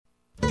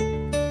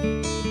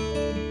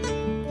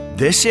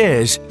This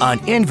is An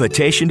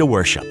Invitation to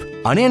Worship,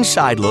 an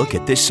inside look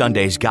at this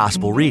Sunday's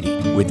Gospel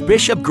reading with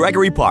Bishop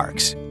Gregory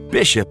Parks,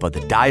 Bishop of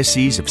the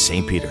Diocese of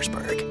St.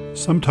 Petersburg.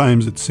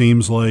 Sometimes it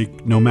seems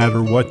like no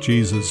matter what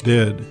Jesus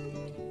did,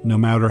 no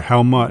matter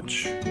how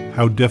much,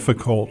 how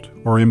difficult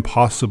or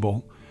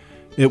impossible,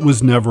 it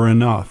was never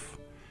enough,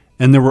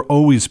 and there were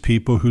always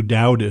people who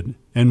doubted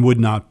and would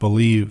not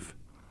believe.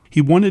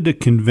 He wanted to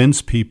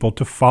convince people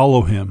to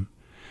follow him,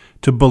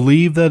 to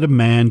believe that a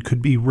man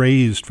could be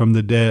raised from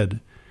the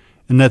dead,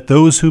 and that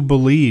those who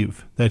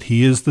believe that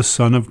he is the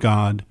Son of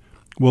God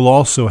will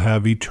also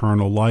have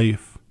eternal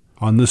life.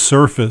 On the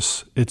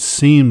surface, it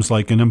seems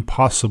like an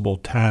impossible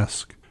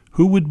task.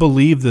 Who would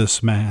believe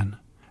this man?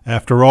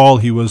 After all,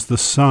 he was the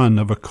son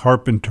of a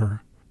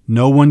carpenter.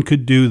 No one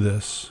could do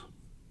this,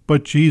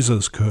 but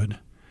Jesus could.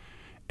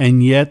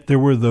 And yet there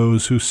were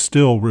those who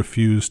still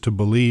refused to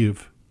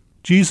believe.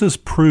 Jesus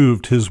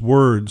proved his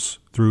words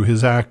through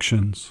his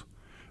actions,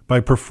 by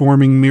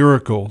performing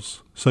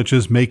miracles such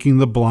as making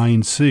the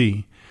blind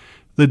see,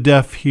 the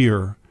deaf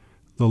hear,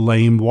 the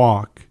lame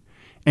walk,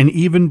 and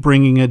even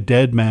bringing a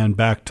dead man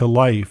back to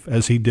life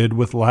as he did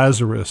with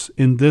Lazarus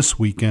in this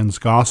weekend's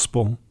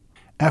gospel.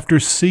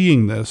 After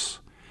seeing this,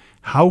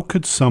 how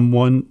could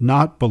someone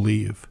not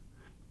believe?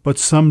 But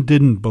some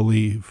didn't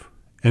believe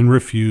and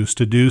refused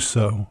to do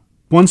so.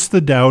 Once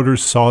the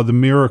doubters saw the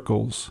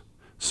miracles,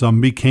 some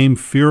became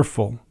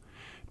fearful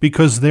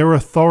because their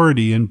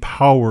authority and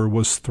power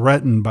was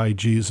threatened by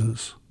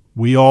Jesus.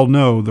 We all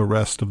know the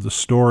rest of the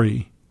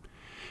story.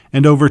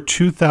 And over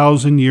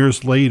 2,000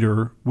 years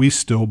later, we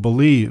still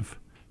believe.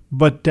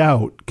 But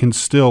doubt can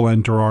still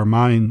enter our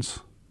minds.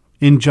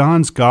 In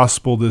John's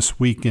Gospel this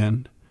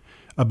weekend,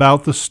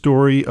 about the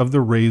story of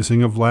the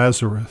raising of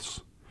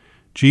Lazarus,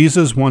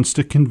 Jesus wants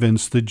to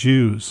convince the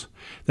Jews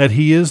that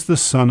he is the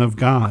Son of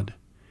God,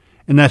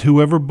 and that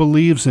whoever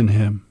believes in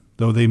him,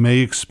 though they may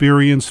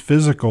experience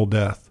physical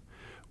death,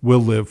 will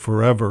live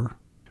forever.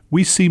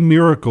 We see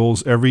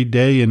miracles every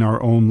day in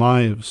our own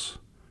lives,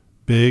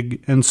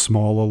 big and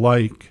small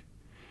alike.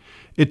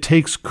 It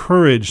takes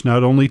courage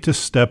not only to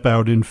step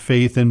out in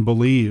faith and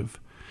believe,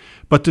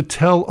 but to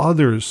tell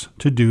others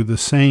to do the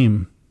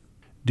same.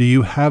 Do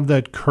you have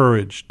that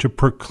courage to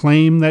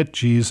proclaim that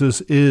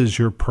Jesus is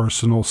your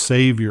personal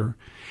Savior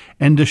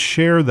and to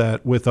share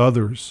that with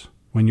others?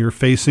 When you're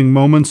facing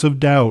moments of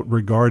doubt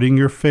regarding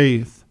your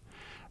faith,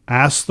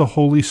 ask the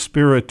Holy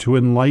Spirit to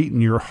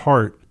enlighten your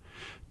heart,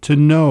 to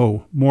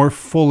know more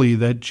fully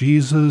that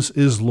Jesus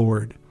is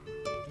Lord,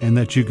 and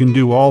that you can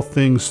do all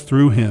things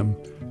through him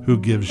who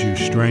gives you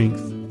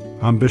strength.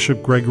 I'm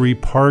Bishop Gregory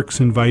Parks,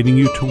 inviting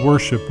you to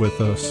worship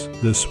with us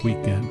this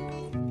weekend.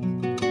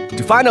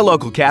 To find a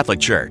local Catholic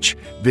church,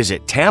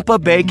 visit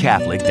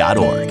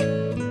TampaBayCatholic.org.